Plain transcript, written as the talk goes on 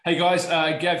Hey guys,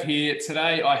 Gav here.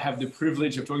 Today I have the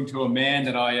privilege of talking to a man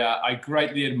that I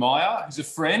greatly admire, who's a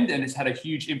friend and has had a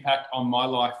huge impact on my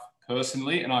life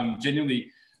personally. And I'm genuinely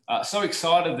so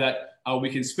excited that we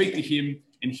can speak to him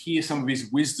and hear some of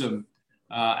his wisdom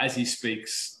as he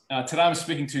speaks. Today I'm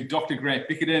speaking to Dr. Grant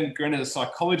Bickerton. Grant is a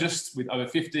psychologist with over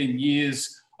 15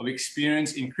 years of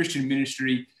experience in Christian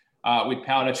ministry with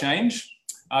Power to Change.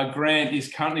 Grant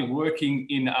is currently working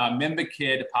in a member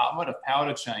care department of Power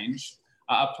to Change,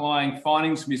 applying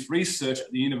findings from his research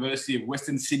at the University of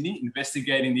Western Sydney,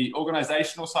 investigating the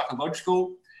organisational,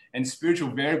 psychological and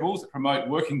spiritual variables that promote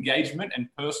work engagement and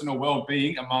personal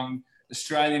well-being among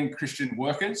Australian Christian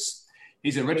workers.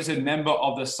 He's a registered member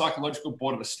of the Psychological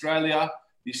Board of Australia,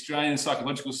 the Australian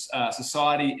Psychological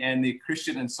Society and the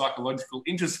Christian and Psychological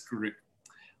Interest Group.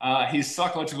 His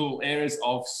psychological areas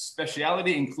of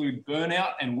speciality include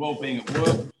burnout and well-being at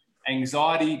work,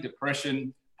 anxiety,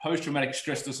 depression, post-traumatic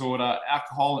stress disorder,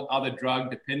 alcohol and other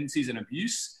drug dependencies and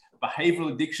abuse,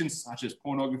 behavioural addictions such as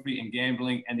pornography and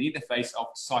gambling, and the interface of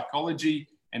psychology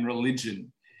and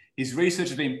religion. His research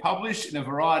has been published in a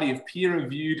variety of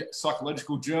peer-reviewed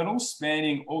psychological journals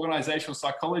spanning organisational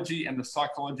psychology and the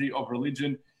psychology of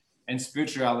religion and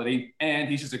spirituality, and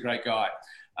he's just a great guy.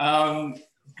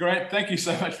 Grant, thank you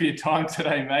so much for your time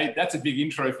today, mate. That's a big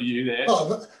intro for you there.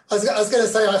 Oh, I was going to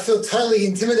say I feel totally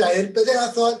intimidated, but then I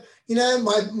thought, you know,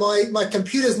 my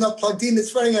computer's not plugged in;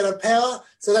 it's running out of power.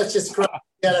 So that's just great.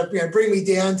 Bring me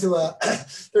down to a.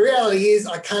 The reality is,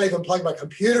 I can't even plug my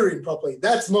computer in properly.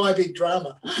 That's my big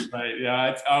drama. Right,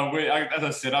 yeah. As I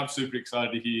said, I'm super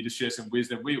excited to hear you to share some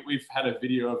wisdom. We've had a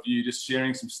video of you just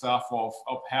sharing some stuff of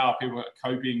how people are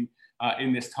coping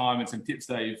in this time and some tips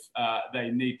they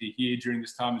need to hear during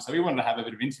this time. And so we wanted to have a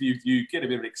bit of interview with you, get a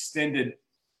bit of extended,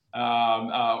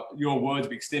 your words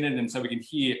be extended, and so we can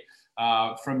hear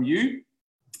from you.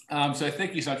 So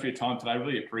thank you so much for your time today. I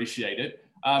really appreciate it.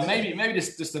 Maybe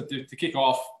just to kick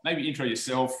off, maybe intro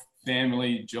yourself,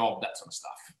 family, job, that sort of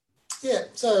stuff. Yeah.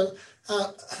 So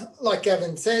like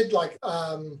Gavin said,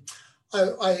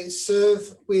 I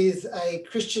serve with a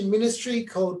Christian ministry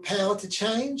called Power to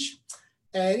Change.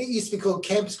 And it used to be called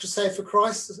Campus Crusade for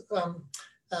Christ,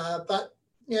 but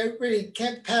really,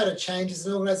 Power to Change is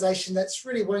an organisation that's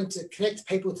really wanting to connect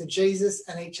people to Jesus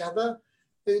and each other.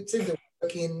 Who tend to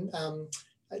work in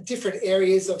different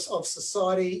areas of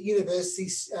society,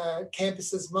 universities,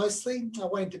 campuses mostly. I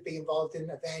wanted to be involved in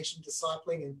evangelism,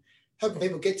 discipling, and helping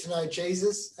people get to know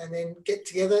Jesus, and then get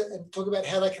together and talk about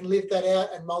how they can live that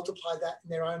out and multiply that in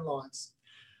their own lives.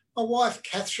 My wife,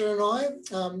 Catherine,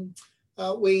 and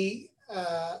I,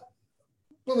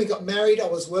 when we got married, I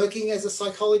was working as a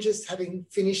psychologist, having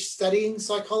finished studying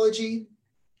psychology.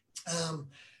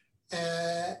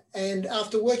 And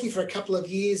after working for a couple of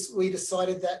years, we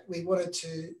decided that we wanted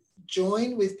to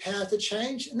join with Power to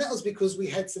Change. And that was because we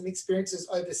had some experiences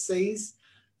overseas,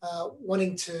 where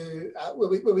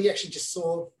we actually just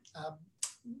saw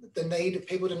the need of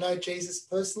people to know Jesus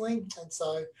personally. And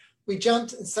so we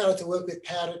jumped and started to work with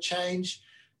Power to Change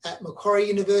at Macquarie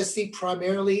University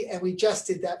primarily, and we just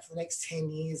did that for the next 10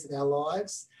 years of our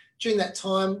lives. During that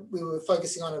time, we were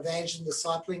focusing on evangelism,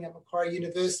 discipling at Macquarie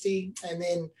University, and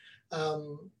then,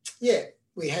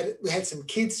 we had some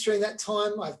kids during that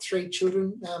time. I have 3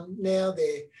 children now.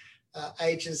 Their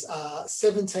ages are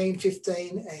 17,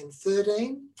 15, and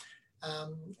 13,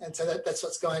 and so that's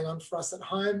what's going on for us at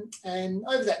home. And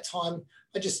over that time,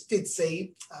 I just did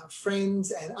see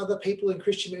friends and other people in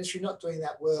Christian ministry not doing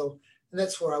that well. And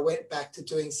that's where I went back to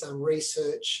doing some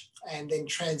research and then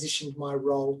transitioned my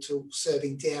role to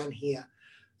serving down here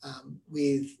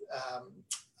with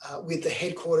the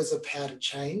headquarters of Power to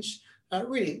Change,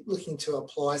 really looking to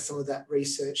apply some of that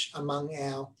research among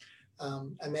our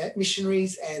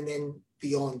missionaries and then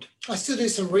beyond. I still do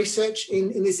some research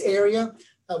in this area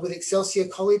with Excelsior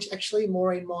College, actually.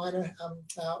 Maureen Miner,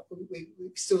 we're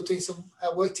still doing some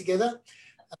work together.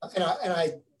 And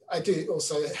I do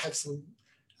also have some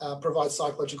provide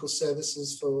psychological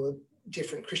services for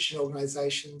different Christian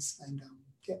organisations and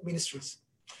ministries.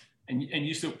 And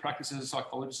you still practice as a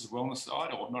psychologist as well on the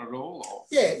side, or not at all? Or?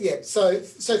 Yeah. So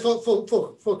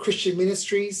for Christian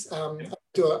ministries, I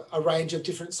do a range of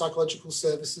different psychological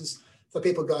services for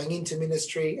people going into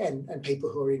ministry and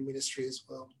people who are in ministry as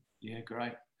well. Yeah,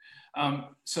 great.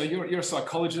 So you're a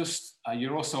psychologist.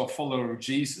 You're also a follower of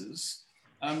Jesus.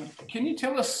 Can you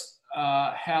tell us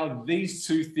how these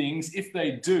two things, if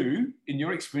they do, in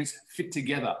your experience, fit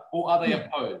together, or are they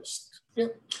opposed? Yeah.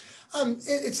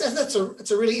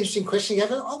 It's a really interesting question,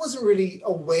 Gavin. I wasn't really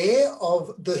aware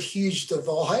of the huge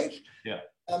divide. Yeah.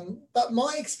 But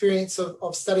my experience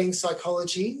of studying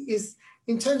psychology is,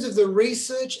 in terms of the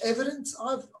research evidence,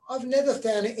 I've never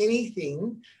found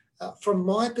anything from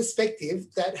my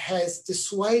perspective that has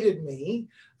dissuaded me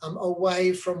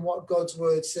away from what God's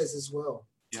word says as well.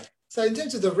 Yeah. So in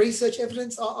terms of the research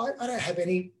evidence, I don't have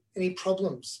any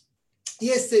problems.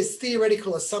 Yes, there's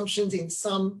theoretical assumptions in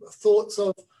some thoughts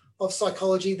of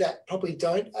psychology that probably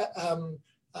don't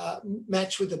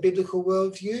match with the biblical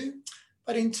worldview.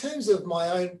 But in terms of my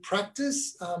own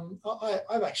practice,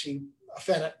 I've actually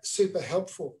found it super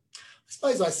helpful. I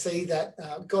suppose I see that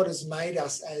God has made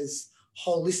us as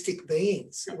holistic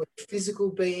beings. We're physical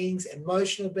beings,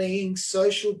 emotional beings,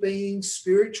 social beings,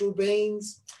 spiritual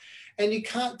beings, and you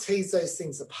can't tease those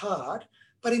things apart.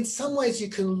 But in some ways, you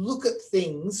can look at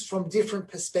things from different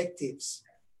perspectives.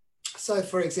 So,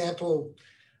 for example,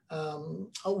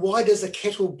 why does a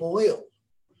kettle boil?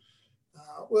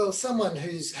 Well, someone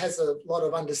who has a lot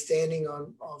of understanding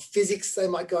on physics, they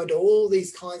might go into all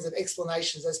these kinds of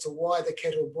explanations as to why the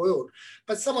kettle boiled.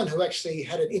 But someone who actually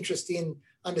had an interest in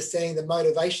understanding the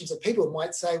motivations of people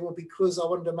might say, well, because I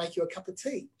wanted to make you a cup of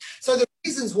tea. So the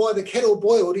reasons why the kettle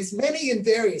boiled is many and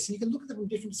various, and you can look at them from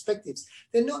different perspectives.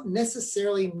 They're not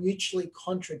necessarily mutually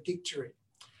contradictory.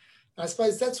 And I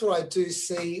suppose that's what I do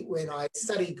see when I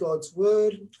study God's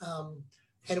word.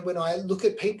 And when I look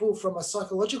at people from a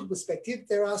psychological perspective,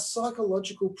 there are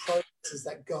psychological processes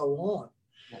that go on.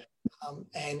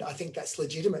 And I think that's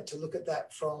legitimate to look at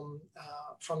that from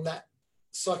that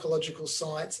psychological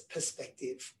science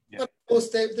perspective. Yeah. But of course,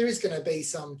 there is going to be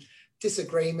some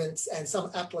disagreements and some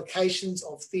applications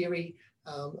of theory,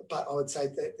 but I would say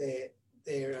that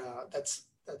that's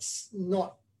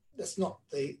not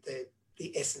the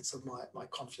essence of my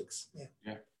conflicts.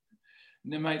 Yeah.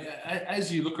 Now, mate,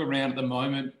 as you look around at the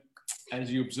moment,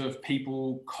 as you observe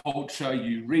people, culture,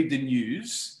 you read the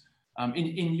news,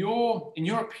 in your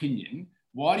opinion,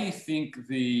 why do you think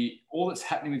all that's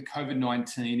happening with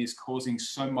COVID-19 is causing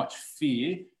so much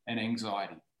fear and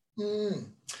anxiety? Well,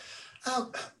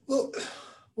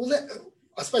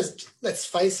 I suppose let's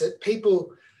face it,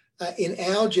 people in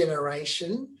our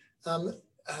generation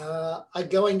are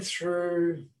going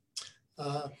through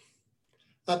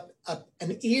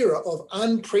an era of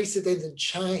unprecedented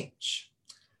change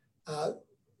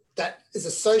that is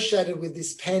associated with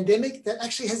this pandemic that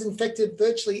actually has infected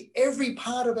virtually every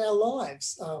part of our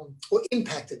lives, or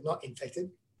impacted, not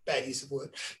infected, bad use of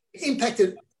word,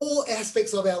 impacted all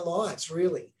aspects of our lives,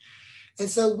 really. And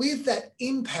so with that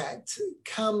impact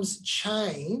comes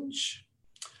change,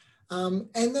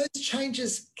 and those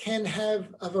changes can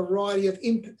have a variety of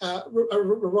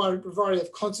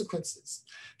consequences.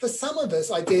 For some of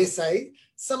us, I dare say,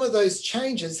 some of those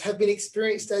changes have been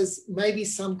experienced as maybe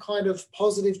some kind of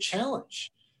positive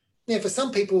challenge. Now, for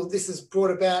some people, this has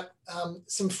brought about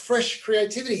some fresh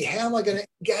creativity. How am I going to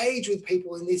engage with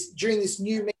people during this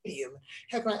new medium?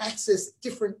 How can I access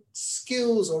different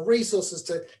skills or resources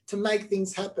to make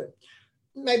things happen?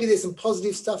 Maybe there's some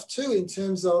positive stuff too in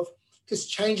terms of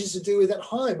just changes to do with at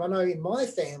home. I know in my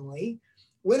family,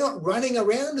 we're not running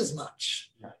around as much.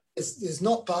 Yeah. There's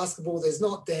not basketball, there's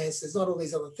not dance, there's not all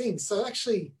these other things. So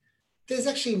actually, there's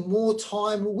actually more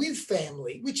time with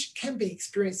family, which can be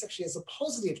experienced actually as a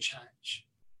positive change.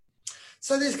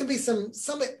 So there's going to be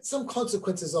some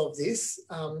consequences of this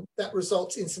that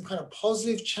results in some kind of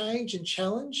positive change and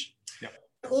challenge. Yeah.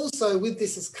 Also, with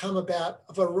this has come about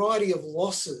a variety of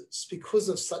losses because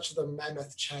of such the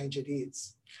mammoth change it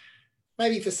is.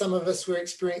 Maybe for some of us, we're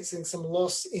experiencing some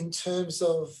loss in terms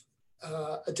of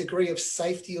a degree of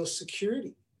safety or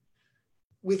security.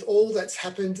 With all that's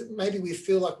happened, maybe we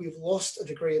feel like we've lost a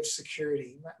degree of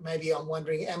security. Maybe I'm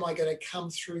wondering, am I going to come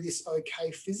through this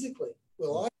okay physically?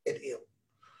 Will I get ill?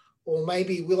 Or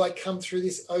maybe will I come through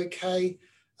this okay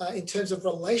in terms of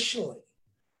relationally?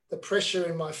 The pressure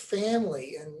in my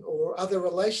family or other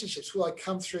relationships, will I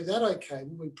come through that okay?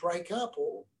 Will we break up?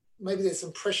 Or maybe there's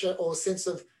some pressure or sense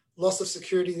of loss of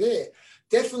security there.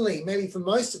 Definitely, maybe for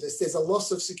most of us, there's a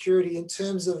loss of security in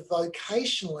terms of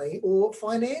vocationally or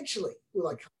financially. Will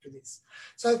I come through this?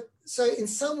 So in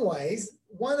some ways,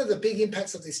 one of the big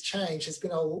impacts of this change has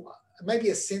been maybe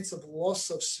a sense of loss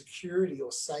of security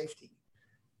or safety.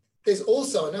 There's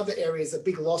also another area is a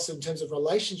big loss in terms of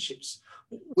relationships.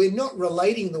 We're not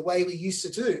relating the way we used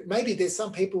to do. Maybe there's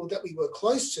some people that we were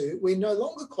close to, we're no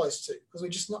longer close to because we're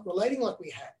just not relating like we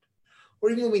had. Or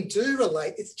even when we do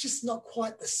relate, it's just not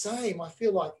quite the same. I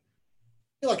feel like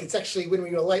it's actually when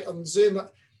we relate on Zoom,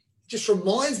 it just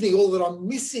reminds me all that I'm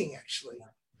missing actually.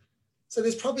 So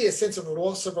there's probably a sense of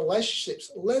loss of relationships,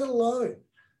 let alone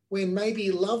when maybe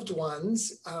loved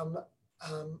ones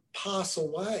pass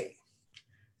away.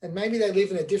 And maybe they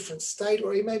live in a different state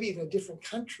or maybe even a different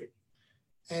country.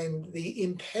 And the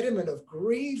impediment of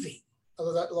grieving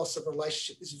that loss of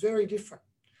relationship is very different.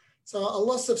 So a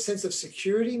loss of sense of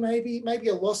security, maybe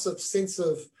a loss of sense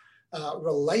of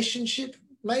relationship,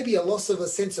 maybe a loss of a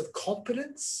sense of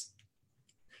competence.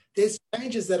 There's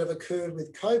changes that have occurred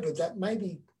with COVID that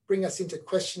maybe bring us into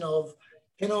question of,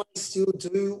 can I still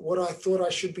do what I thought I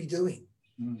should be doing?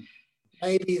 Mm.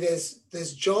 Maybe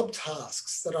there's job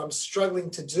tasks that I'm struggling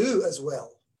to do as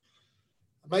well.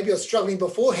 Maybe I was struggling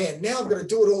beforehand. Now I've got to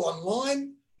do it all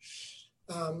online.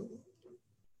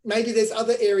 Maybe there's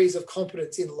other areas of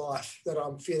competence in life that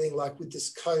I'm feeling like with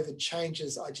this COVID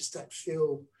changes, I just don't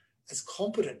feel as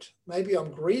competent. Maybe I'm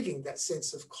grieving that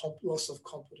sense of loss of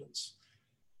competence.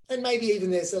 And maybe even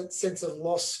there's a sense of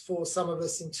loss for some of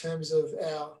us in terms of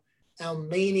our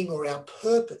meaning or our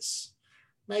purpose.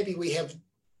 Maybe we have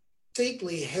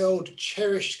deeply held,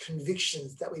 cherished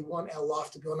convictions that we want our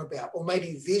life to be on about, or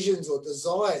maybe visions or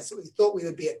desires that we thought we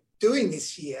would be doing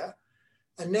this year,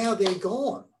 and now they're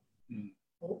gone. Mm.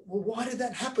 Well, why did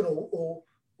that happen? Or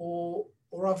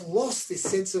I've lost this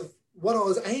sense of what I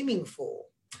was aiming for.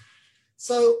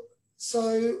 So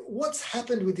what's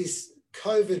happened with this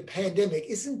COVID pandemic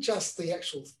isn't just the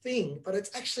actual thing, but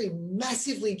it's actually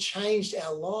massively changed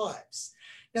our lives.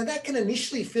 Now, that can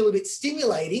initially feel a bit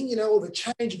stimulating, all the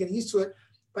change, you're getting used to it.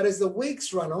 But as the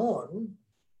weeks run on,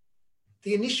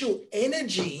 the initial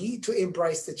energy to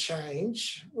embrace the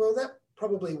change, well, that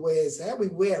probably wears out. We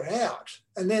wear out.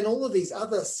 And then all of these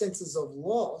other senses of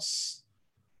loss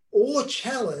or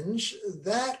challenge,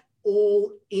 that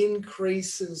all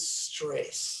increases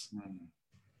stress. Mm.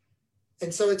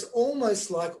 And so it's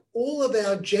almost like all of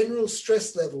our general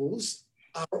stress levels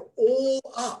are all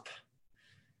up.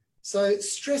 So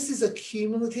stress is a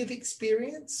cumulative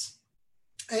experience.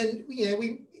 And,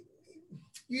 we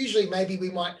usually maybe we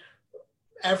might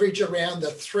average around the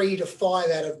 3 to 5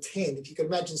 out of 10. If you can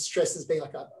imagine stress as being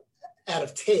like out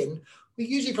of 10, we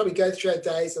usually probably go through our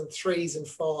days on 3s and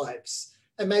 5s.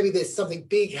 And maybe there's something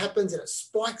big happens and it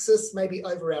spikes us maybe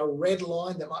over our red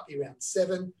line that might be around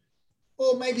 7.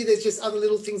 Or maybe there's just other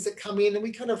little things that come in and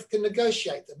we kind of can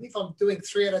negotiate them. If I'm doing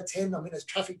 3 out of 10, I'm in a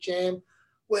traffic jam,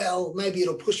 well, maybe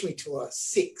it'll push me to a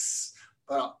 6.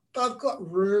 But I've got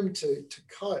room to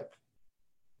cope.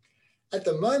 At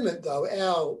the moment, though,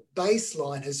 our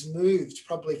baseline has moved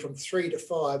probably from 3 to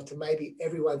 5 to maybe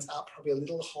everyone's up probably a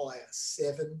little higher,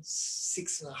 7,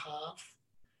 6.5.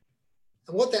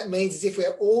 And what that means is if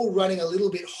we're all running a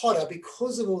little bit hotter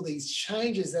because of all these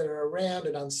changes that are around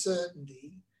and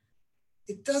uncertainty,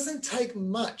 it doesn't take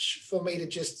much for me to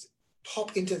just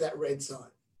pop into that red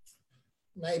zone.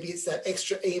 Maybe it's that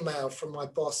extra email from my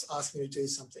boss asking me to do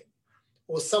something,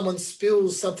 or someone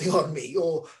spills something on me,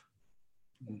 or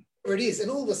whatever it is.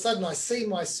 And all of a sudden I see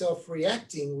myself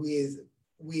reacting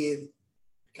with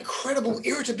incredible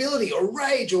irritability or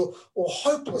rage or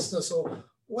hopelessness or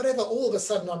whatever. All of a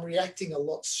sudden I'm reacting a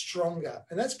lot stronger.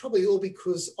 And that's probably all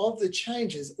because of the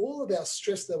changes. All of our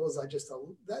stress levels are just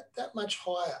that much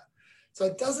higher. So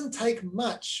it doesn't take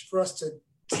much for us to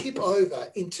tip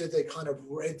over into the kind of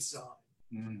red zone.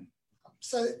 Mm.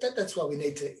 So that's why we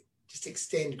need to just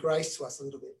extend grace to us a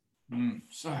little bit.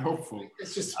 So helpful.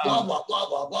 It's just blah, blah, blah,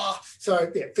 blah, blah.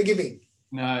 So, yeah, forgive me.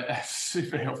 No,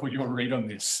 super helpful, your read on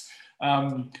this.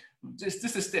 Just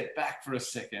to step back for a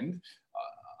second,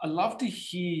 I'd love to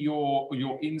hear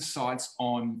your insights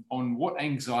on what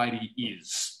anxiety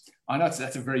is. I know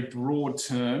that's a very broad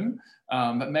term,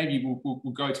 but maybe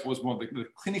we'll go towards more of the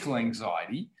clinical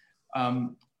anxiety.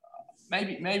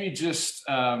 Maybe just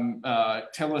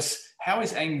tell us, how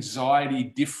is anxiety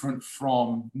different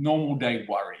from normal day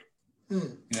worry?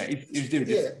 Yeah,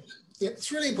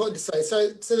 it's really important to say.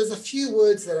 So there's a few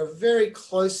words that are very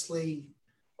closely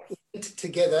linked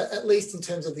together, at least in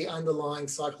terms of the underlying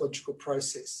psychological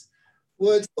process.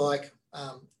 Words like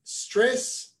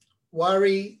stress,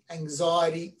 worry,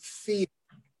 anxiety, fear.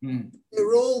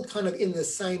 They're all kind of in the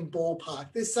same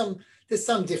ballpark. There's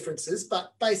some differences,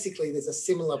 but basically there's a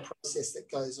similar process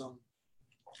that goes on.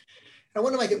 And I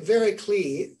want to make it very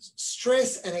clear,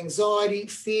 stress and anxiety,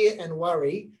 fear and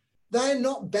worry, they're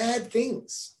not bad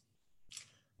things.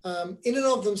 In and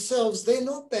of themselves, they're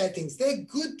not bad things. They're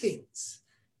good things.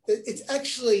 It's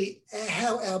actually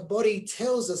how our body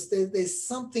tells us there's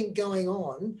something going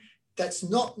on that's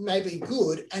not maybe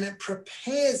good, and it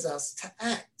prepares us to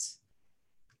act.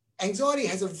 Anxiety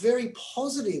has a very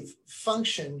positive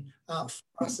function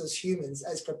for us as humans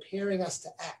as preparing us to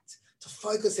act, to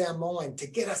focus our mind, to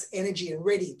get us energy and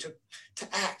ready to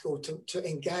act or to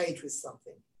engage with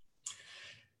something.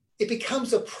 It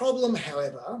becomes a problem,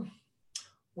 however,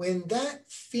 when that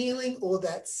feeling or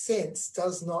that sense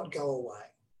does not go away.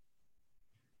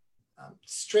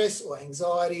 stress or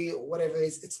anxiety or whatever it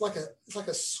is, it's like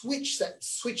a switch that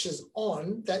switches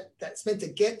on that's meant to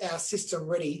get our system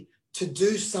ready to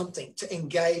do something, to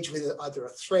engage with either a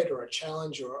threat or a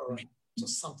challenge or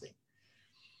something.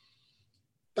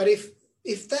 But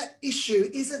if that issue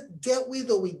isn't dealt with,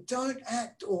 or we don't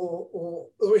act, or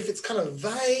if it's kind of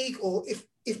vague, or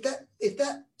if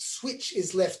that switch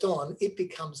is left on, it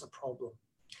becomes a problem.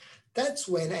 That's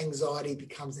when anxiety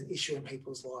becomes an issue in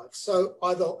people's lives. So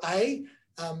either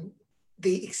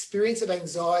the experience of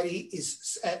anxiety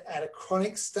is at a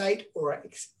chronic state or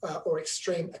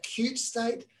extreme acute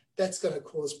state. That's going to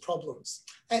cause problems.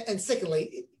 And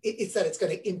secondly, it's that it's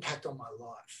going to impact on my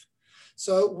life.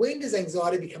 So when does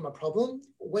anxiety become a problem?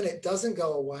 When it doesn't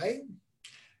go away,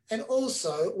 and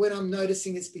also when I'm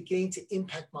noticing it's beginning to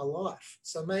impact my life.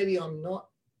 So maybe I'm not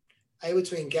able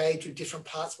to engage with different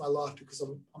parts of my life because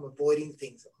I'm avoiding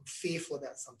things. I'm fearful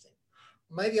about something.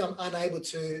 Maybe I'm unable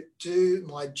to do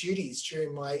my duties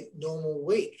during my normal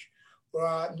week, or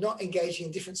I'm not engaging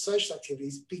in different social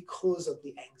activities because of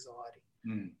the anxiety.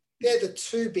 Mm. They're the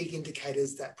two big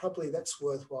indicators that probably that's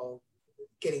worthwhile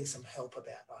getting some help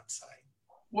about, I'd say.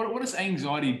 What does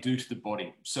anxiety do to the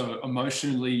body? So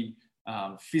emotionally,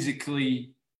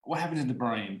 physically, what happens in the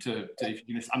brain to if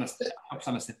you can just help us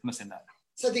understand that?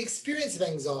 So the experience of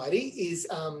anxiety is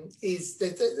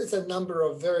there's a number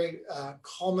of very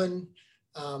common,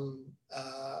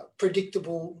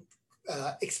 predictable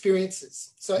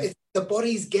experiences. So it's the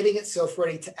body's getting itself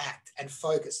ready to act and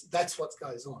focus. That's what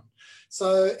goes on.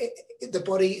 So the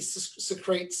body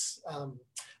secretes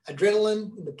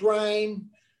adrenaline in the brain,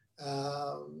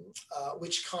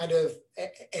 which kind of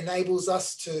enables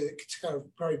us to kind of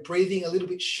very breathing a little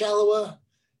bit shallower.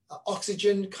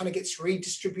 Oxygen kind of gets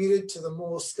redistributed to the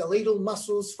more skeletal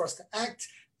muscles for us to act,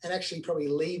 and actually probably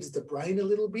leaves the brain a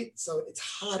little bit. So it's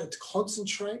harder to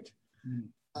concentrate. Mm.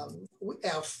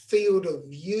 Our field of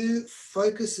view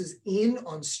focuses in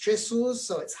on stressors,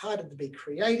 so it's harder to be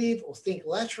creative or think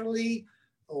laterally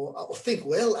or think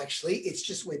well, actually. It's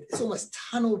just it's almost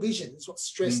tunnel vision. It's what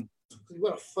stress is. You've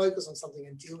got to focus on something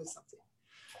and deal with something.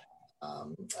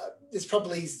 There's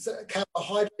probably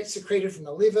carbohydrates secreted from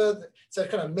the liver, so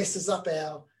it kind of messes up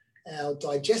our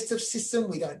digestive system.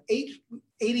 We don't eat.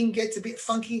 Eating gets a bit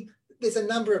funky. There's a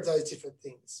number of those different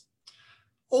things.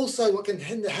 Also, what can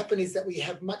happen is that we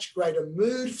have much greater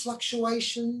mood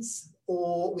fluctuations,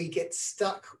 or we get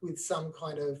stuck with some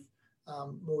kind of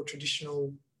more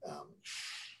traditional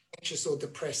anxious or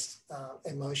depressed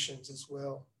emotions as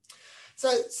well.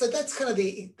 So that's kind of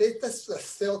that's the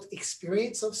felt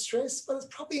experience of stress, but it's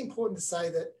probably important to say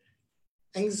that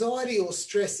anxiety or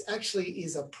stress actually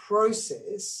is a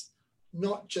process,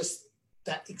 not just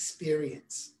that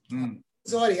experience. Mm.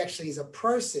 Anxiety actually is a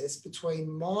process between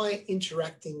my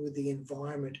interacting with the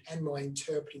environment and my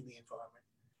interpreting the environment.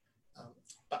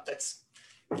 But that's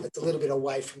a little bit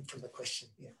away from the question.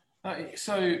 Yeah.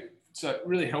 So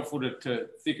really helpful to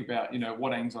think about,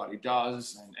 what anxiety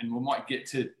does, and we might get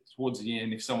to towards the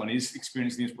end if someone is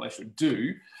experiencing this, what they should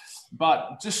do.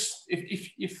 But just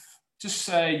if just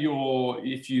say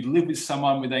if you live with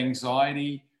someone with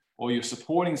anxiety, or you're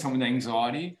supporting someone with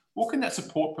anxiety, what can that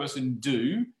support person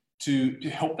do to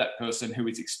help that person who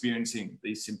is experiencing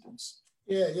these symptoms?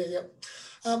 Yeah.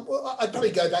 Well, I'd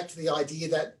probably go back to the idea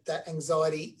that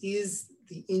anxiety is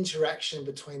the interaction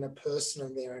between a person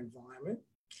and their environment.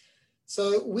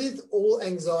 So with all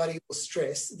anxiety or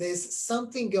stress, there's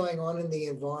something going on in the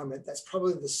environment that's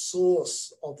probably the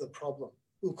source of the problem.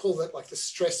 We'll call that like the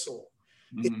stressor.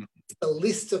 Mm. It's the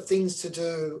list of things to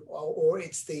do, or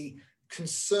it's the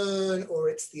concern, or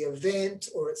it's the event,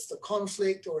 or it's the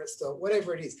conflict, or it's the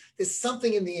whatever it is. There's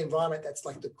something in the environment that's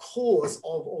like the cause of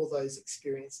all those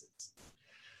experiences.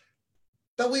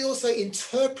 But we also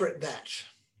interpret that.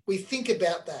 We think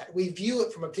about that. We view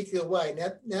it from a particular way.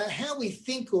 Now, how we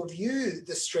think or view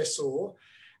the stressor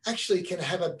actually can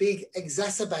have a big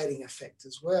exacerbating effect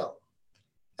as well.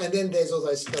 And then there's all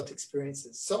those felt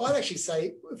experiences. So I'd actually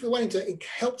say, if you're wanting to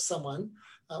help someone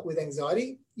with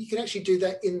anxiety, you can actually do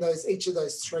that in each of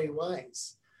those three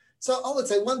ways. So I would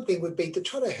say one thing would be to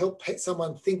try to help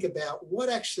someone think about what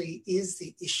actually is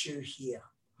the issue here.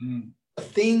 Mm.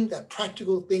 The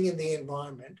practical thing in the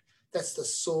environment that's the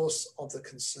source of the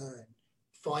concern.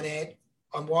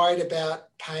 I'm worried about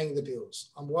paying the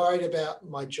bills. I'm worried about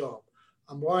my job.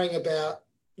 I'm worrying about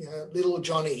little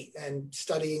Johnny and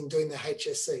studying, doing the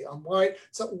HSC. I'm worried.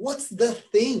 So what's the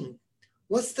thing?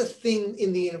 What's the thing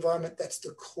in the environment that's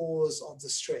the cause of the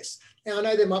stress? Now, I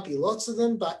know there might be lots of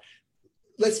them, but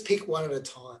let's pick one at a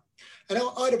time. And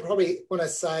I'd probably want to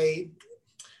say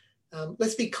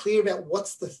Let's be clear about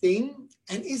what's the thing,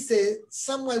 and is there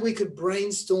some way we could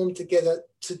brainstorm together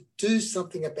to do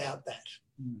something about that?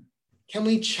 Can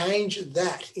we change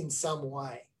that in some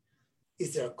way?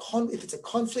 Is there if it's a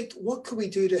conflict, what could we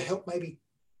do to help maybe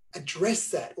address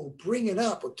that or bring it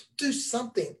up or to do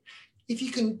something? If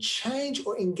you can change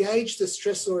or engage the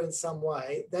stressor in some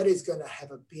way, that is going to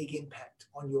have a big impact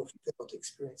on your felt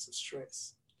experience of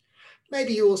stress.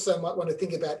 Maybe you also might want to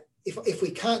think about, if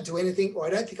we can't do anything, or I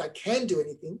don't think I can do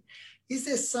anything, is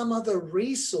there some other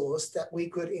resource that we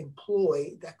could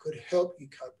employ that could help you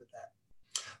cope with that?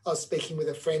 I was speaking with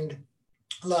a friend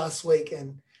last week,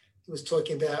 and he was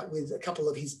talking about with a couple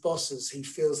of his bosses, he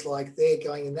feels like they're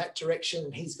going in that direction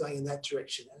and he's going in that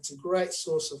direction. And it's a great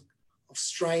source of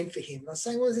strain for him. And I was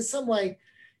saying, well, is there some way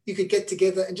you could get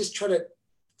together and just try to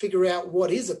figure out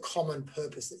what is a common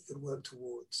purpose that you could work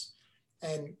towards?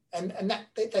 And that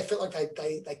they felt like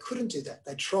they couldn't do that.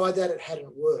 They tried that, it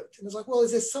hadn't worked. And it's like, well,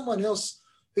 is there someone else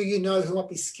who you know who might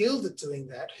be skilled at doing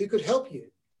that, who could help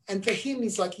you? And for him,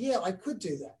 he's like, yeah, I could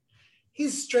do that.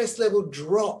 His stress level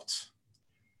dropped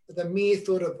with the mere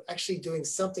thought of actually doing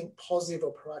something positive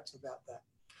or proactive about that.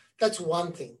 That's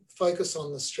one thing, focus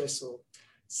on the stressor.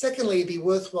 Secondly, it'd be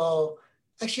worthwhile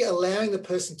actually allowing the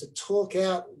person to talk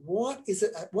out, what is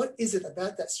it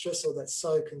about that stressor that's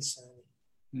so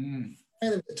concerning?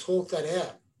 And them to talk that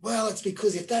out. Well, it's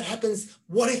because if that happens,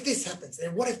 what if this happens?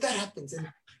 And what if that happens? And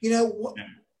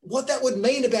what that would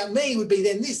mean about me would be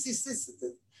then this.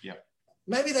 Yeah.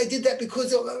 Maybe they did that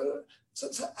because so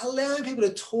allowing people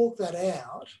to talk that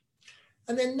out,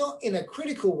 and then not in a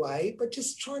critical way, but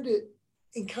just trying to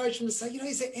encourage them to say,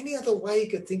 is there any other way you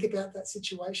could think about that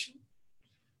situation?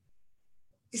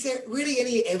 Is there really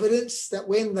any evidence that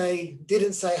when they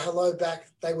didn't say hello back,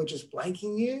 they were just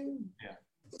blanking you? Yeah.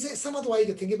 Is there some other way you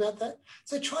could think about that?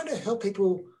 So trying to help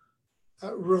people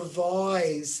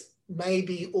revise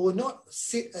maybe, or not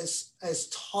sit as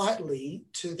tightly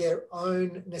to their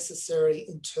own necessary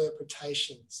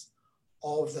interpretations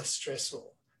of the stressor.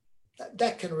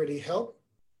 That can really help.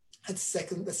 That's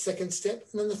the second step.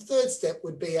 And then the third step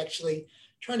would be actually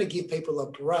trying to give people a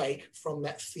break from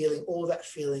that feeling, all that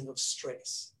feeling of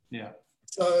stress. Yeah.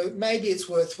 So maybe it's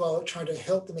worthwhile trying to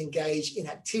help them engage in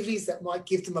activities that might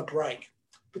give them a break,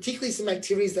 particularly some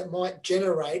activities that might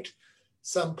generate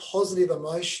some positive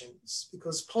emotions,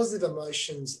 because positive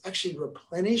emotions actually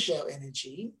replenish our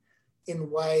energy in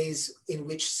ways in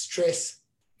which stress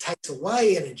takes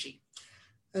away energy.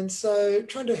 And so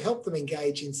trying to help them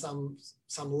engage in some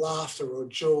laughter or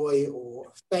joy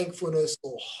or thankfulness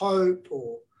or hope,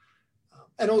 or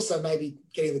and also maybe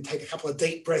getting them to take a couple of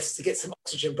deep breaths to get some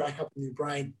oxygen back up in your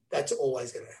brain. That's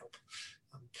always going to help.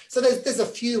 So there's a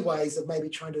few ways of maybe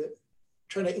trying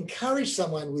to encourage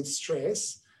someone with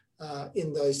stress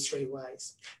in those three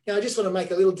ways. Now, I just want to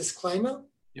make a little disclaimer.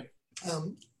 Yep.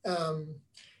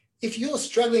 If you're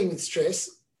struggling with stress,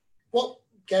 what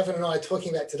Gavin and I are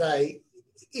talking about today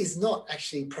is not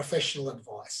actually professional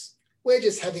advice. We're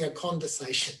just having a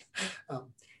conversation.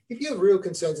 If you have real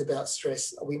concerns about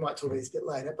stress, we might talk about this a bit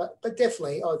later, but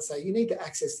definitely I would say you need to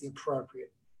access the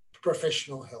appropriate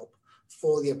professional help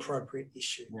for the appropriate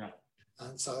issue. Yeah.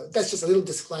 And so that's just a little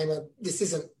disclaimer. This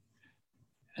isn't.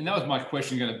 And that was my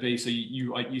question going to be. So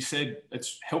you said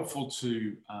it's helpful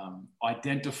to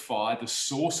identify the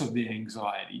source of the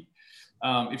anxiety.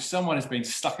 If someone has been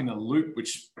stuck in a loop,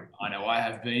 which I know I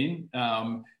have been,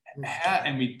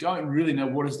 and we don't really know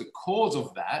what is the cause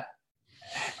of that,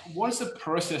 what is the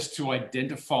process to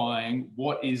identifying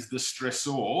what is the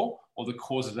stressor or the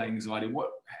cause of anxiety?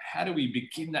 How do we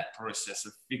begin that process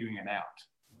of figuring it out?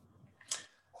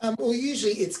 Well,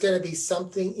 usually it's going to be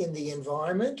something in the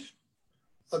environment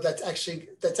that's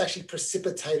actually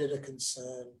precipitated a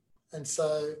concern. And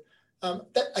so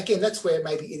that's where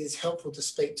maybe it is helpful to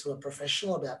speak to a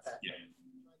professional about that. Yeah.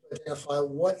 Identify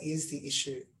what is the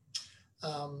issue.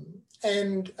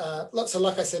 So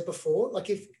like I said before, like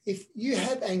if you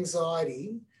have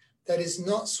anxiety that is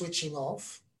not switching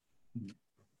off,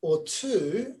 or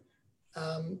two,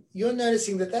 you're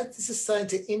noticing that this is starting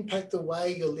to impact the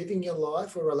way you're living your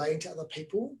life or relating to other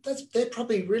people, they're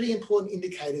probably really important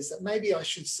indicators that maybe I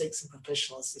should seek some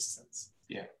professional assistance.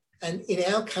 Yeah. And in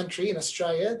our country, in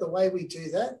Australia, the way we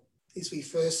do that is we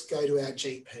first go to our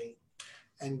GP.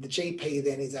 And the GP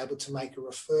then is able to make a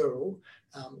referral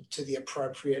to the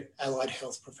appropriate allied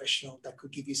health professional that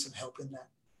could give you some help in that.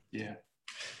 Yeah.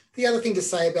 The other thing to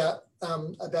say about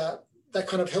that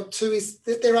kind of help too is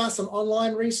that there are some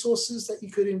online resources that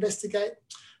you could investigate.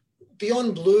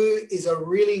 Beyond Blue is a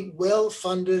really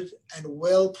well-funded and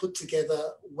well put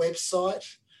together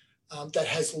website that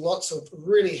has lots of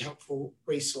really helpful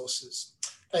resources.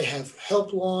 They have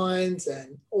helplines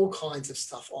and all kinds of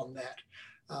stuff on that,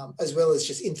 as well as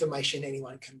just information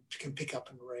anyone can pick up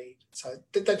and read. So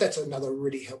that's another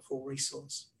really helpful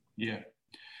resource. Yeah.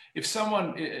 If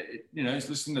someone, is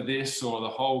listening to this, or the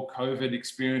whole COVID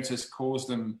experience has caused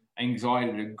them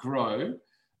anxiety to grow,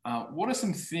 what are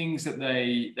some things that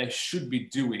they should be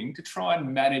doing to try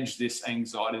and manage this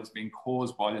anxiety that's been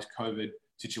caused by this COVID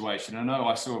situation? I know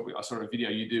I saw a video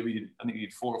you do. I think you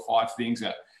did 4 or 5 things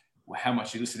about how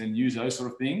much you listen and use those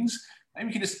sort of things. Maybe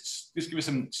you can just give us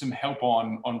some help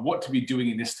on what to be doing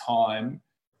in this time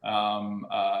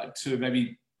to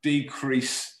maybe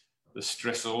decrease the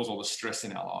stressors or the stress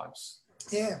in our lives.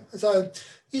 Yeah. So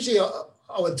usually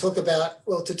I would talk about,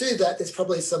 well, to do that, there's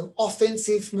probably some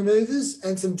offensive maneuvers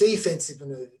and some defensive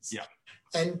maneuvers. Yeah.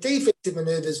 And defensive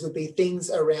maneuvers would be things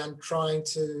around trying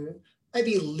to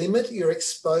maybe limit your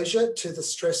exposure to the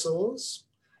stressors.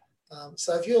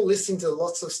 So if you're listening to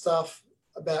lots of stuff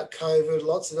about COVID,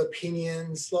 lots of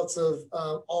opinions, lots of,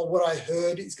 what I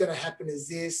heard is going to happen is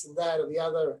this and that or the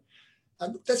other,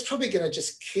 that's probably going to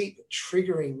just keep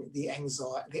triggering the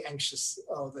anxiety, the anxious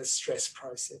or the stress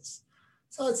process.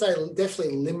 So I'd say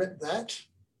definitely limit that.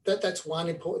 That's one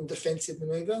important defensive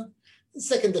maneuver. The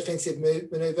second defensive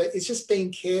maneuver is just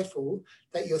being careful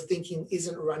that your thinking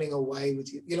isn't running away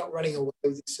with you. You're not running away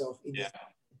with yourself.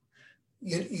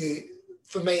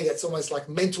 For me, that's almost like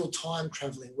mental time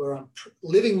traveling, where I'm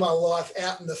living my life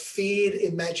out in the feared,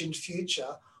 imagined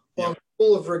future, while I'm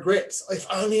full of regrets. If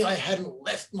only I hadn't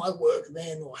left my work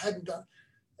then, or hadn't done.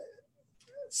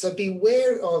 So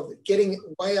beware of getting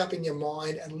way up in your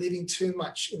mind and living too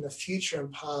much in the future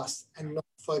and past, and not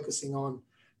focusing on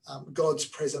God's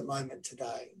present moment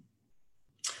today.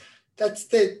 That's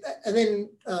that. And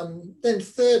then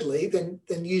thirdly,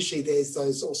 then usually there's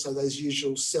those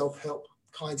usual self-help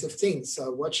kinds of things.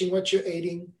 So watching what you're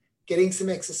eating, getting some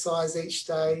exercise each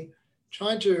day,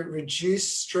 trying to reduce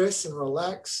stress and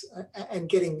relax,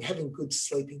 and having good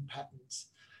sleeping patterns.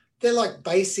 They're like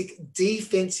basic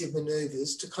defensive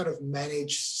maneuvers to kind of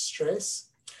manage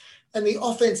stress. And the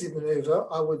offensive maneuver,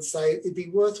 I would say, it'd be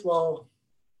worthwhile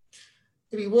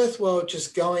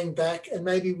just going back and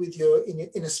maybe with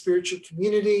in a spiritual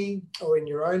community, or in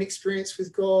your own experience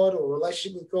with God or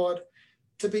relationship with God,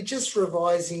 to be just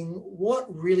revising what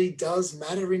really does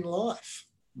matter in life.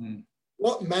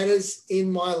 What matters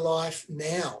in my life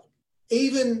now,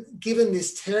 even given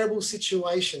this terrible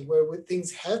situation where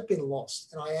things have been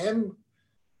lost and I am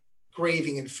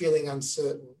grieving and feeling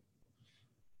uncertain.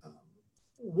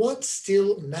 What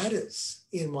still matters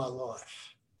in my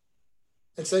life?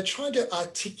 And so trying to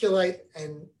articulate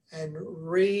and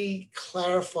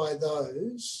re-clarify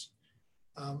those,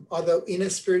 either in a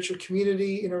spiritual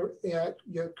community,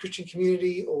 your Christian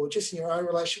community, or just in your own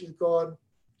relationship with God,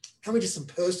 coming to some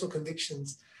personal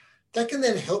convictions, that can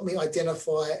then help me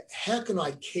identify how can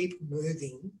I keep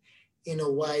moving in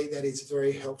a way that is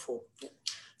very helpful.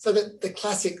 So the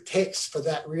classic text for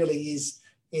that really is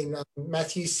in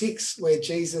Matthew 6, where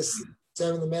Jesus,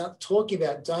 Sermon on the Mount, talking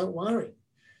about don't worry.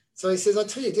 So he says, I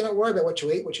tell you, do not worry about what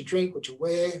you eat, what you drink, what you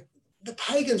wear. The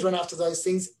pagans run after those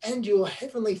things, and your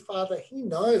heavenly Father, he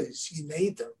knows you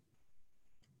need them.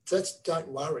 So that's don't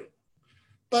worry.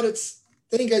 But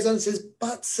then he goes on and says,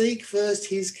 but seek first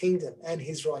his kingdom and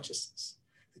his righteousness,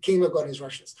 the kingdom of God and his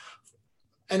righteousness.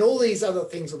 And all these other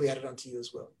things will be added unto you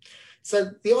as well.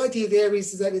 So the idea there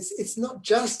is that it's not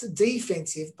just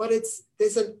defensive, but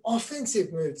there's an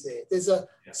offensive move there. There's a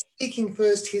seeking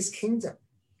first his kingdom.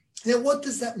 Now, what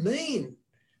does that mean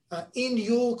in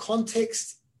your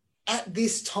context at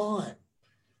this time?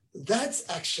 That's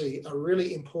actually a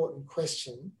really important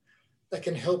question that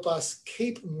can help us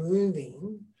keep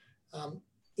moving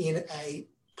in a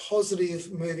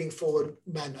positive, moving forward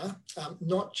manner,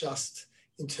 not just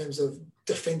in terms of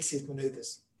defensive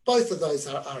maneuvers. Both of those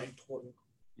are important.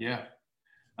 Yeah.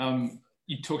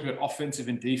 You talked about offensive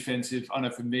and defensive. I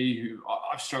know for me,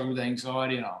 I've struggled with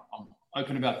anxiety, and I'm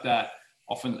open about that.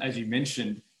 Often, as you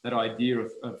mentioned, that idea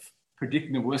of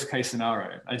predicting the worst case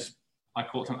scenario, as I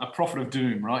call it, a prophet of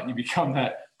doom, right? You become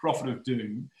that prophet of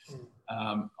doom.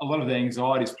 A lot of the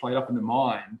anxiety is played up in the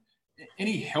mind.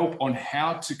 Any help on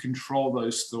how to control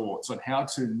those thoughts, on how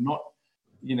to not,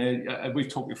 we've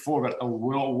talked before about a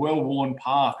well-worn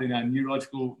path in our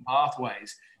neurological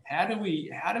pathways. How do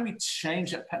we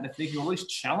change that pattern of thinking, or at least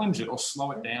challenge it or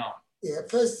slow it down? Yeah,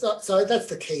 so that's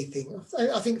the key thing.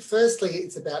 I think firstly,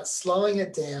 it's about slowing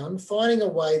it down, finding a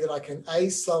way that I can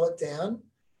slow it down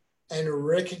and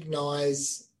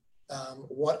recognize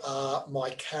what are my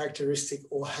characteristic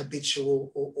or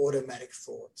habitual or automatic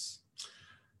thoughts.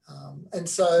 And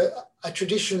so a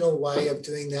traditional way of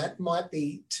doing that might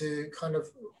be to kind of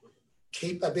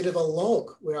keep a bit of a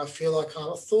log where I feel like I'm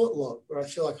a thought log, where I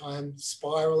feel like I'm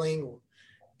spiraling or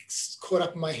caught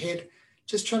up in my head,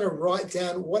 just trying to write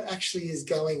down what actually is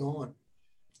going on.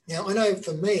 Now, I know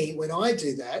for me, when I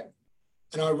do that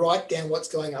and I write down what's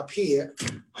going up here,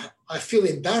 I feel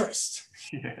embarrassed.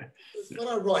 Yeah. When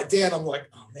I write down, I'm like,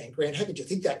 oh man, Grant, how could you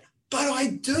think that? But I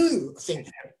do think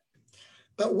that.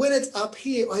 But when it's up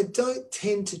here, I don't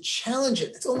tend to challenge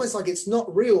it. It's almost like it's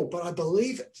not real, but I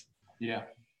believe it. Yeah.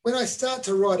 When I start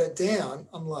to write it down,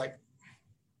 I'm like,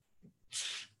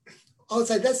 I would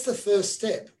say that's the first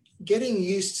step, getting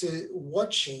used to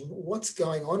watching what's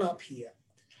going on up here.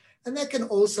 And that can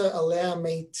also allow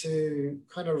me to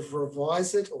kind of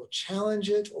revise it or challenge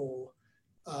it or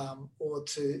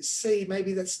to see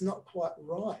maybe that's not quite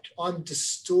right. I'm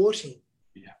distorting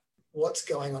what's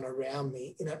going on around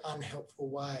me in an unhelpful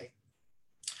way.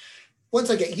 Once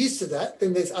I get used to that,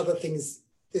 then there's other things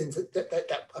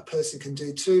that a person can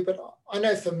do too. But I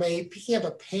know for me, picking up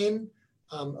a pen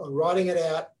or writing it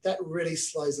out, that really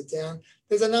slows it down.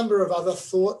 There's a number of other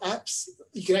thought apps.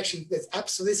 You can actually, there's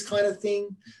apps for this kind of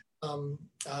thing.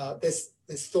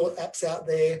 There's thought apps out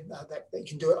there that you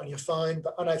can do it on your phone.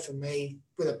 But I know for me,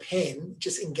 with a pen, it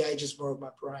just engages more of my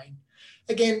brain.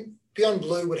 Again, Beyond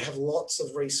Blue would have lots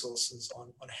of resources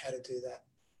on how to do that.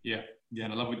 Yeah,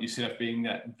 and I love what you said of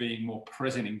being more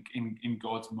present in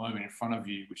God's moment in front of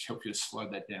you, which helps you to slow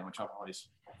that down, which I've always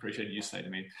appreciated you say to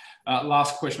me.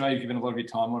 Last question, I know you've given a lot of your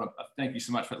time on it. Thank you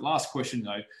so much for that. Last question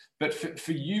though, but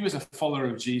for you as a follower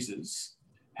of Jesus,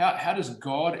 how does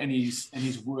God and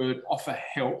his word offer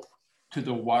help to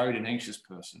the worried and anxious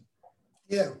person?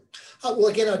 Yeah. Well,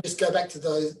 again, I just go back to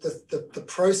the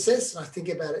process, and I think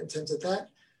about it in terms of that.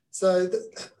 So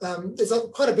there's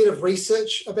quite a bit of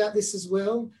research about this as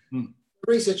well.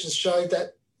 Research has showed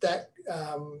that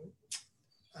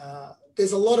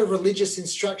there's a lot of religious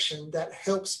instruction that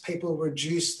helps people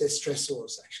reduce their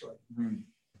stressors, actually.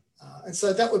 And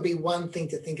so that would be one thing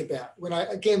to think about. When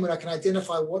I can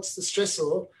identify what's the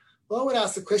stressor, well, I would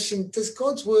ask the question, does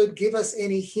God's word give us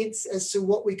any hints as to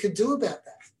what we could do about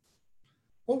that?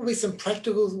 What would be some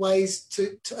practical ways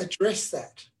to address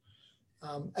that?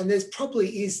 And there's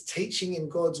probably is teaching in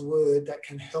God's word that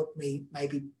can help me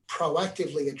maybe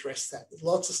proactively address that. There's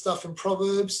lots of stuff in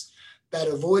Proverbs about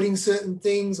avoiding certain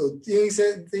things or doing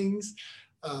certain things.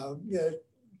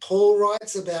 Paul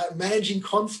writes about managing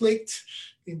conflict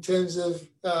in terms of,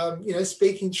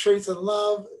 speaking truth and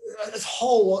love. There's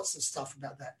whole lots of stuff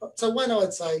about that. So one, I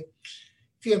would say,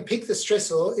 if you can pick the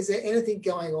stressor, is there anything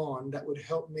going on that would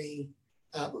help me?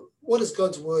 What does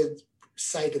God's word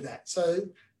say to that? So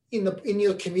in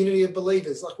your community of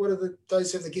believers, like what are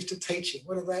those who have the gift of teaching?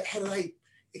 How do they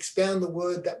expound the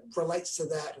word that relates to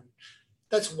that? And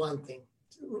that's one thing,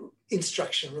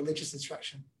 instruction, religious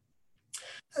instruction.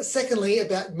 Secondly,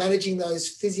 about managing those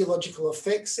physiological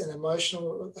effects and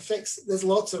emotional effects, there's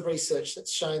lots of research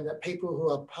that's shown that people who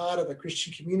are part of a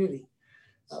Christian community,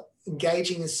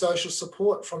 engaging in social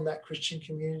support from that Christian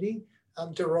community,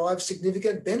 derive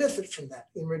significant benefit from that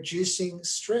in reducing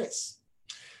stress.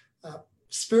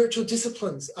 Spiritual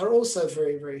disciplines are also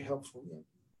very, very helpful.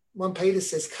 1 Peter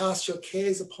says, cast your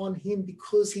cares upon him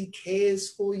because he cares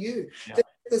for you. Yeah.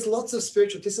 There's lots of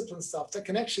spiritual discipline stuff that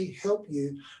can actually help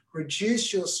you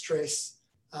reduce your stress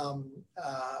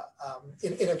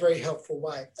in a very helpful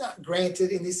way.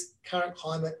 Granted, in this current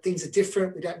climate, things are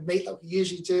different. We don't meet like we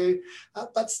usually do,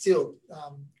 but still,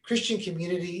 Christian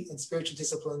community and spiritual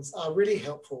disciplines are really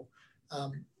helpful,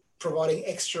 providing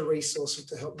extra resources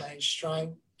to help manage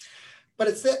strain. But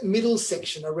it's that middle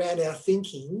section around our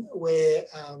thinking where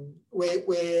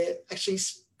actually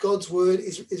God's word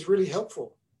is really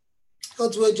helpful.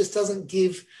 God's word just doesn't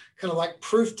give kind of like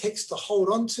proof text to hold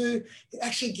on to. It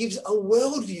actually gives a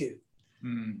worldview.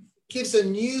 It gives a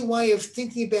new way of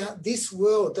thinking about this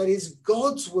world that is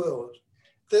God's world,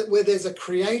 where there's a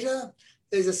creator,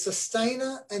 there's a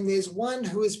sustainer, and there's one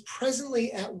who is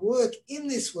presently at work in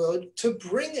this world to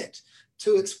bring it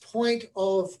to its point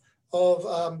of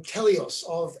teleos,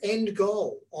 of end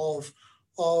goal, of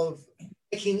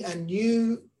making a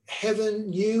new heaven,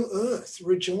 new earth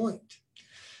rejoined.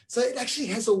 So it actually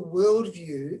has a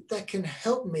worldview that can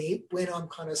help me when I'm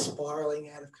kind of spiraling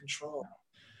out of control.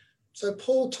 So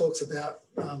Paul talks about,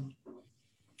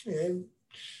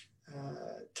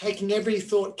 taking every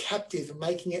thought captive and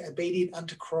making it obedient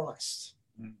unto Christ.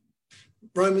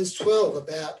 Romans 12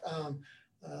 about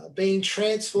being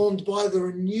transformed by the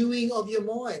renewing of your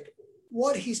mind.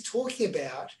 What he's talking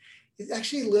about is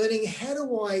actually learning, how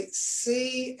do I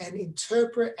see and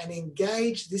interpret and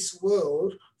engage this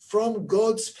world from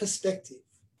God's perspective,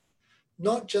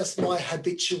 not just my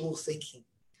habitual thinking.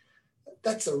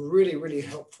 that's a really, really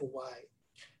helpful way.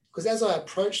 Because as I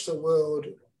approach the world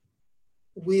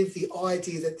with the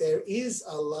idea that there is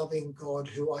a loving God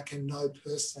who I can know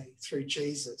personally through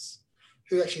Jesus,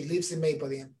 who actually lives in me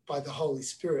by the Holy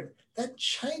Spirit, that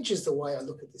changes the way I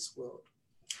look at this world.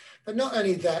 But not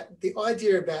only that, the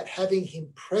idea about having him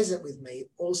present with me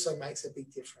also makes a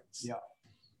big difference. Yeah.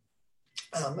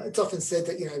 It's often said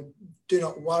that, do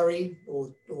not worry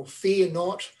or fear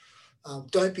not.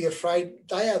 Don't be afraid.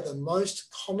 They are the most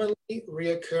commonly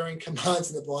reoccurring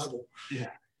commands in the Bible.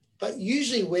 Yeah. But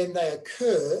usually when they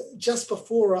occur, just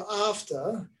before or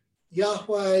after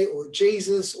Yahweh or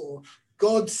Jesus or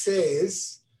God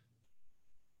says,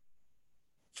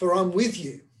 "For I'm with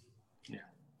you." Yeah.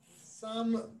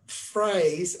 Some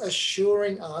phrase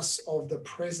assuring us of the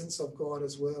presence of God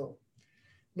as well.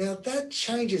 Now that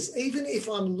changes. Even if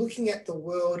I'm looking at the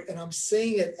world and I'm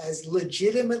seeing it as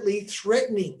legitimately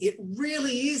threatening, it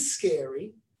really is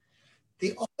scary.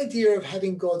 The idea of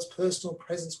having God's personal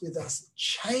presence with us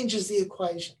changes the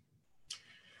equation.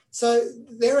 So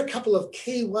there are a couple of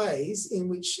key ways in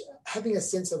which having a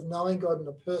sense of knowing God in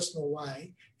a personal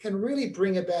way can really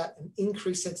bring about an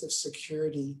increased sense of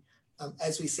security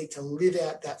as we seek to live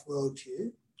out that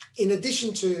worldview, in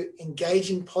addition to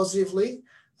engaging positively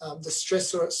the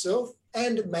stressor itself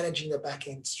and managing the back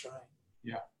end strain.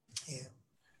 Yeah. Yeah.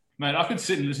 Mate, I could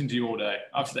sit and listen to you all day.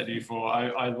 I've said that to you before.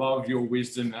 I love your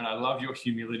wisdom and I love your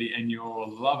humility, and your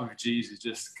love of Jesus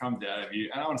just comes out of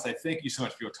you. And I want to say thank you so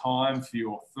much for your time, for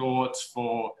your thoughts,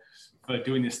 for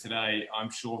doing this today. I'm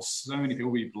sure so many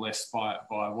people will be blessed by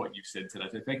what you've said today.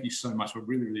 So thank you so much. I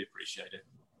really, really appreciate it.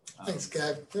 Thanks,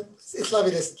 Gav. It's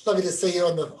lovely to see you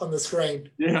on the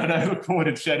screen. Yeah, I know. Look forward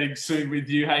to chatting soon with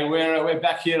you. Hey, we're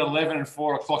back here at 11 and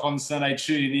 4 o'clock on Sunday.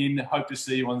 Tune in. Hope to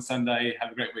see you on Sunday.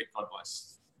 Have a great week. God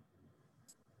bless.